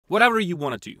whatever you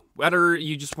want to do, whether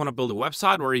you just want to build a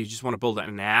website or you just want to build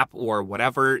an app or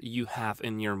whatever you have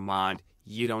in your mind,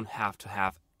 you don't have to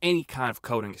have any kind of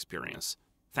coding experience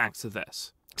thanks to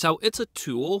this. So it's a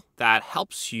tool that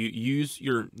helps you use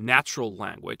your natural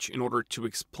language in order to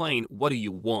explain what do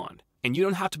you want. And you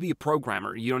don't have to be a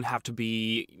programmer. You don't have to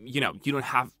be, you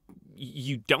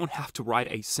don't have to write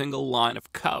a single line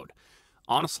of code.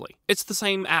 Honestly, it's the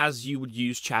same as you would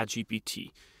use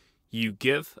ChatGPT. You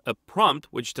give a prompt,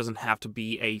 which doesn't have to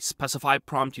be a specified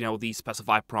prompt. These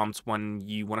specified prompts when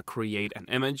you want to create an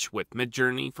image with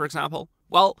Midjourney, for example.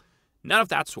 Well, none of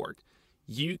that sort.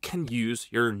 You can use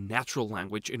your natural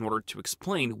language in order to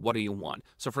explain what do you want.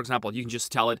 So, for example, you can just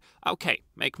tell it, okay,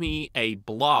 make me a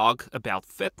blog about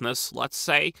fitness, let's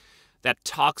say, that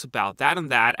talks about that,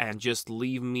 and just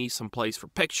leave me some place for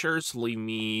pictures, leave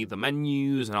me the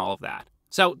menus and all of that.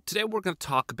 So today we're going to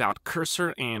talk about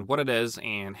Cursor and what it is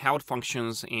and how it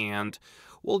functions, and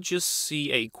we'll just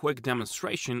see a quick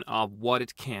demonstration of what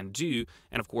it can do,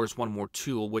 and of course one more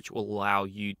tool which will allow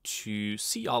you to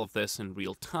see all of this in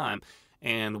real time,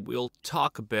 and we'll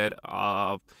talk a bit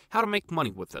of how to make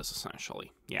money with this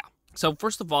essentially. Yeah. So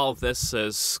first of all, this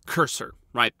is Cursor,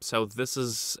 right? So this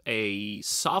is a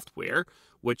software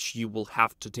which you will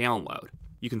have to download.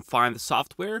 You can find the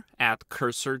software at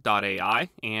cursor.ai,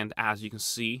 and as you can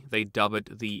see, they dub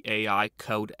it the AI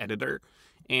code editor,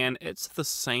 and it's the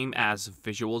same as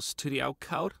Visual Studio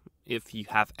Code. If you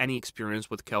have any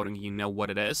experience with coding, you know what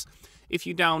it is. If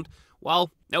you don't, well,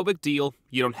 no big deal.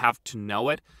 You don't have to know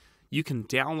it. You can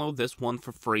download this one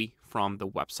for free from the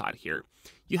website here.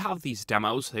 You have these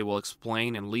demos. They will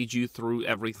explain and lead you through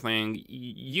everything.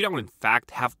 You don't, in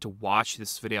fact, have to watch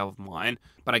this video of mine,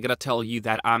 but I gotta tell you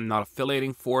that I'm not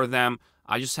affiliating for them.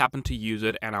 I just happen to use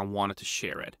it and I wanted to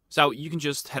share it. So you can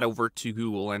just head over to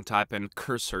Google and type in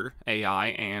Cursor AI,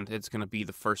 and it's gonna be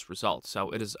the first result. So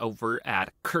it is over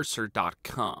at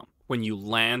cursor.com. When you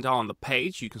land on the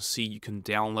page, you can see you can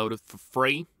download it for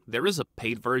free. There is a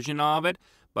paid version of it,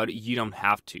 but you don't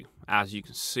have to, as you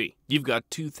can see. You've got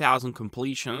 2,000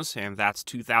 completions, and that's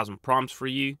 2,000 prompts for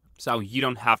you. So you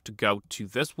don't have to go to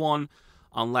this one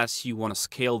unless you want to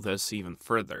scale this even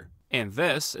further. And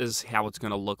this is how it's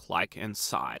going to look like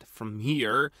inside. From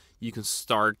here, you can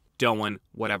start doing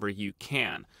whatever you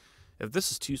can. If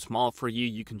this is too small for you,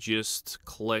 you can just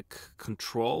click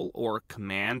Control or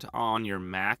Command on your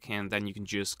Mac, and then you can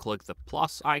just click the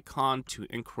plus icon to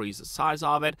increase the size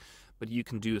of it. But you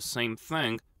can do the same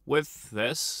thing with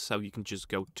this, so you can just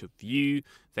go to View,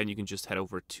 then you can just head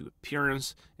over to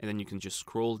Appearance, and then you can just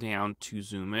scroll down to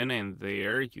zoom in, and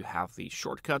there you have these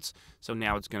shortcuts. So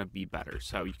now it's going to be better,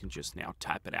 so you can just now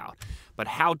type it out. But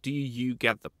how do you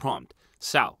get the prompt?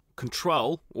 So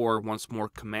Control, or once more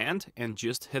Command, and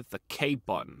just hit the K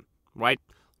button, right?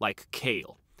 Like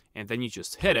kale. And then you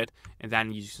just hit it, and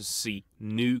then you just see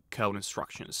new code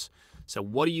instructions. So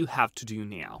what do you have to do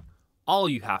now? All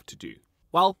you have to do,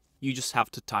 well, you just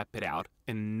have to type it out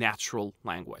in natural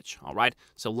language, all right?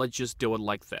 So let's just do it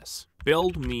like this.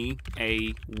 Build me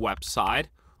a website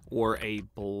or a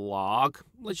blog.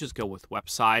 Let's just go with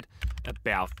website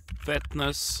about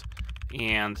fitness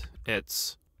and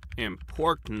its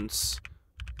importance.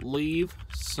 Leave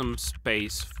some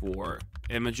space for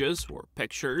images or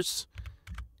pictures.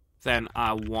 Then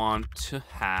I want to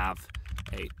have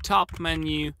a top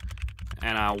menu,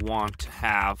 and I want to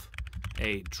have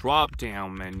a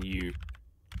drop-down menu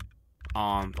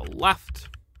on the left,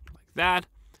 like that,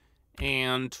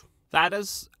 and that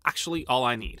is actually all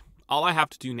I need. All I have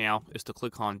to do now is to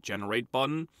click on Generate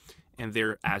button, and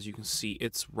there, as you can see,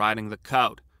 it's writing the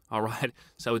code, all right?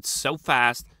 So it's so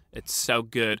fast, it's so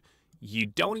good, you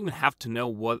don't even have to know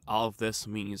what all of this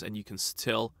means, and you can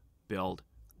still build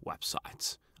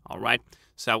websites, all right?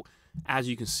 So as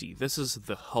you can see, this is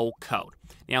the whole code.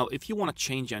 Now, if you want to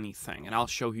change anything, and I'll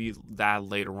show you that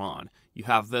later on, you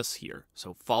have this here.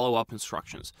 So follow-up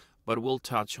instructions, but we'll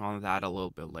touch on that a little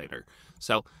bit later.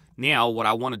 So now what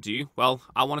I want to do, well,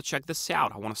 I want to check this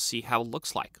out. I want to see how it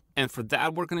looks like. And for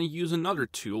that, we're going to use another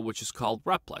tool, which is called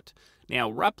Replit. Now,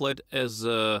 Replit is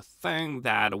a thing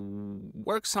that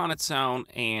works on its own,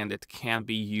 and it can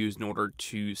be used in order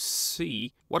to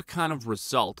see what kind of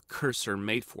result Cursor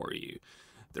made for you.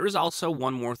 There is also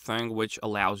one more thing which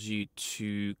allows you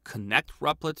to connect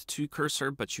Replit to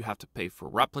Cursor, but you have to pay for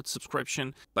Replit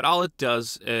subscription. But all it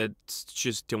does, it's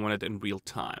just doing it in real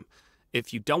time.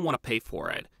 If you don't want to pay for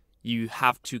it, you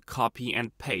have to copy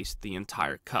and paste the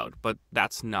entire code, but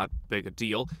that's not big a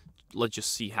deal. Let's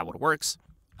just see how it works.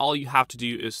 All you have to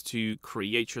do is to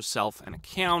create yourself an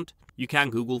account. You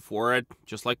can Google for it,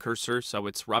 just like Cursor, so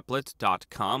it's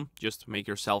replit.com. Just make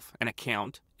yourself an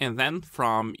account. And then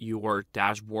from your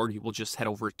dashboard, you will just head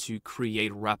over to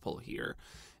Create REPL here.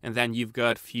 And then you've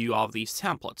got a few of these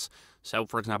templates. So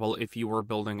for example, if you were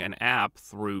building an app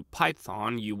through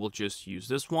Python, you will just use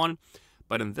this one.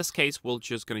 But in this case, we're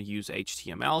just going to use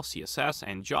HTML, CSS,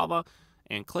 and Java,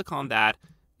 and click on that.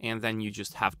 And then you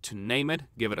just have to name it,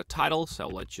 give it a title. So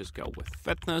let's just go with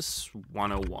Fitness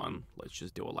 101. Let's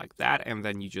just do it like that. And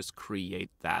then you just create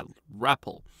that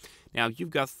REPL. Now you've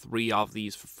got 3 of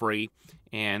these for free.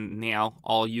 And now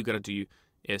all you got to do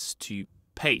is to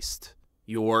paste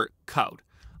your code.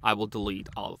 I will delete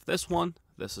all of this one.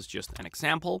 This is just an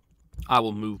example. I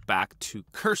will move back to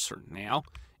Cursor now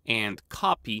and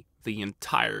copy the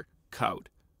entire code.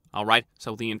 All right,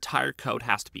 so the entire code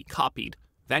has to be copied.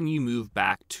 Then you move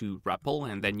back to REPL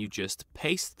and then you just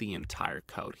paste the entire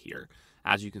code here.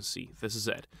 As you can see, this is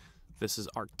it. This is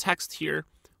our text here,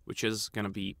 which is going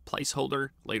to be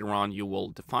placeholder. Later on, you will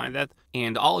define that.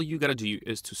 And all you got to do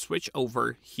is to switch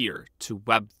over here to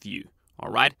Web View.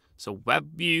 All right, so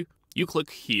Web View, you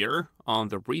click here on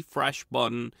the refresh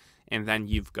button, and then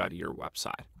you've got your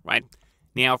website, right?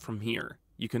 Now from here,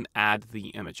 you can add the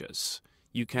images.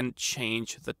 You can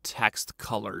change the text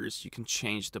colors. You can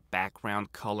change the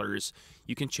background colors.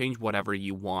 You can change whatever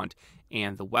you want.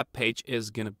 And the web page is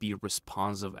going to be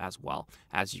responsive as well.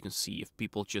 As you can see, if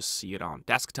people just see it on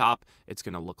desktop, it's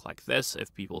going to look like this.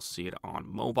 If people see it on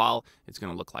mobile, it's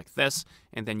going to look like this.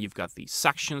 And then you've got these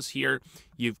sections here.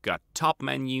 You've got top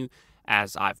menu,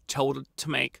 as I've told it to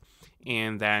make.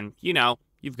 And then,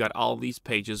 you've got all these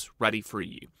pages ready for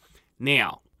you.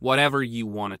 Now, whatever you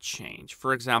want to change.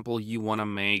 For example, you want to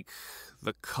make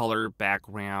the color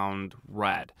background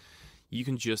red. You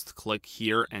can just click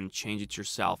here and change it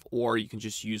yourself, or you can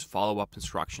just use follow-up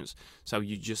instructions. So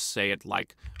you just say it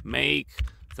like, make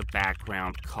the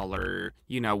background color,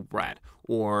 red,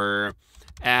 or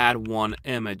add one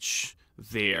image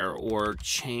there, or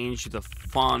change the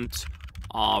font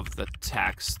of the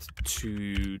text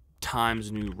to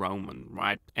Times New Roman,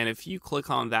 right? And if you click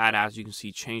on that, as you can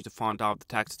see, change the font of the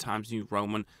text to Times New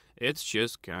Roman, it's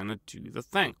just gonna do the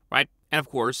thing, right? And of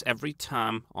course, every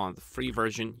time on the free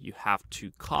version, you have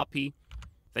to copy,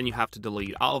 then you have to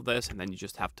delete all of this, and then you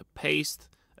just have to paste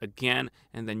again,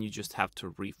 and then you just have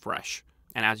to refresh.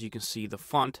 And as you can see, the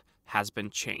font has been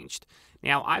changed.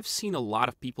 Now, I've seen a lot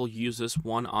of people use this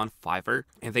one on Fiverr,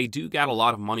 and they do get a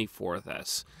lot of money for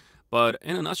this. But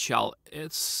in a nutshell,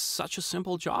 it's such a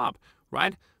simple job,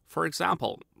 right? For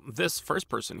example, this first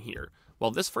person here.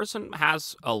 Well, this person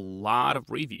has a lot of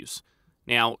reviews.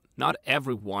 Now, not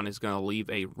everyone is going to leave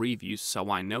a review,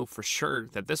 so I know for sure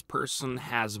that this person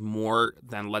has more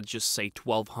than, let's just say,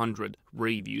 1,200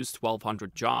 reviews,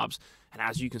 1,200 jobs. And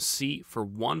as you can see, for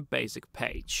one basic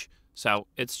page, so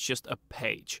it's just a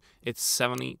page, it's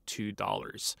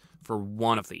 $72 for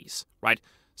one of these, right?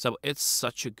 So it's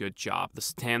such a good job. The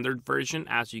standard version,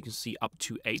 as you can see, up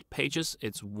to 8 pages,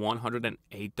 it's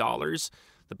 $108.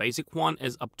 The basic one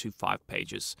is up to 5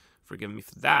 pages. Forgive me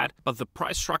for that. But the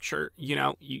price structure,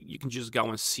 you can just go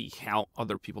and see how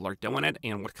other people are doing it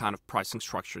and what kind of pricing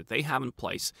structure they have in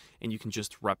place, and you can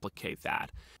just replicate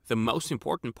that. The most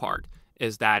important part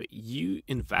is that you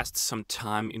invest some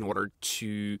time in order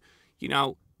to,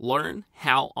 learn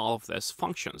how all of this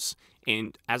functions.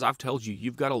 And as I've told you,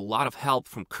 you've got a lot of help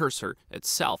from Cursor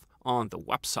itself on the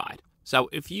website. So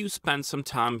if you spend some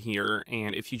time here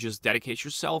and if you just dedicate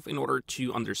yourself in order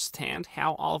to understand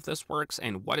how all of this works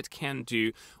and what it can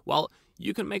do, well,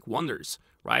 you can make wonders,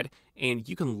 right? And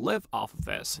you can live off of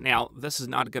this. Now, this is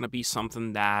not going to be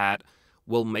something that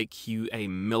will make you $1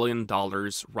 million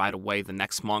right away the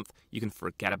next month. You can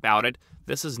forget about it.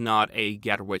 This is not a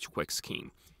get-rich-quick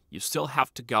scheme. You still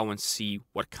have to go and see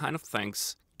what kind of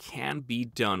things can be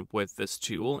done with this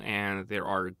tool, and there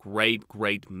are great,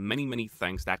 many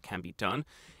things that can be done.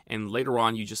 And later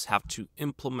on, you just have to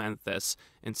implement this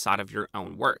inside of your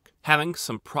own work. Having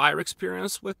some prior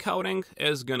experience with coding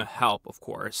is going to help, of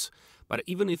course. But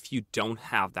even if you don't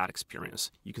have that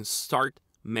experience, you can start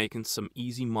making some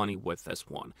easy money with this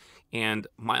one. And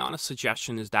my honest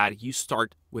suggestion is that you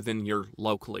start within your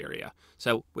local area.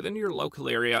 So within your local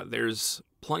area, there's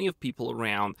plenty of people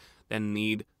around that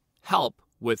need help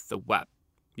with the web,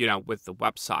 with the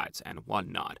websites and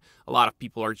whatnot. A lot of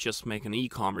people are just making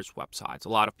e-commerce websites. A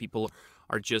lot of people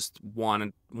are just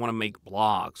want to make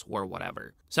blogs or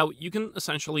whatever. So you can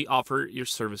essentially offer your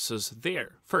services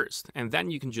there first, and then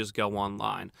you can just go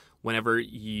online whenever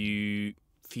you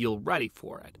feel ready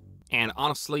for it. And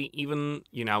honestly, even,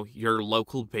 your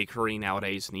local bakery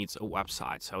nowadays needs a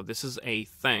website. So this is a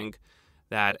thing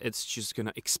that it's just going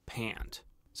to expand.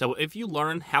 So if you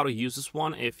learn how to use this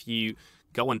one, if you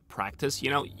go and practice, you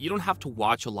don't have to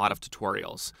watch a lot of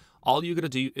tutorials. All you gotta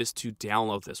do is to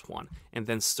download this one and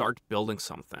then start building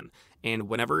something. And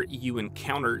whenever you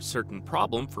encounter certain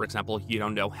problem, for example, you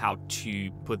don't know how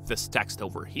to put this text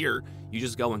over here, you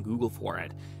just go and Google for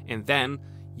it. And then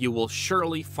you will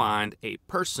surely find a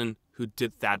person who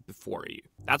did that before you.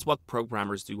 That's what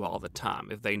programmers do all the time.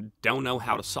 If they don't know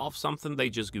how to solve something, they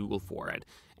just Google for it.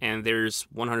 And there's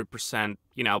 100%,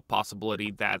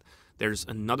 possibility that there's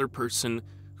another person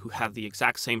who had the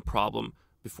exact same problem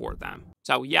before them.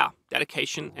 So yeah,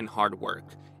 dedication and hard work.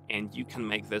 And you can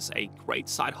make this a great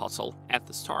side hustle at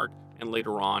the start, and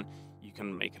later on, you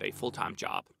can make it a full-time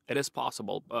job. It is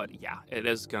possible, but yeah, it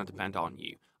is gonna depend on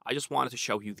you. I just wanted to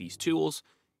show you these tools.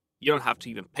 You don't have to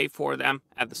even pay for them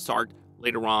at the start.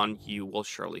 Later on, you will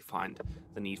surely find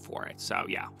the need for it. So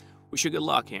yeah, wish you good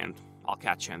luck, and I'll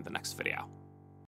catch you in the next video.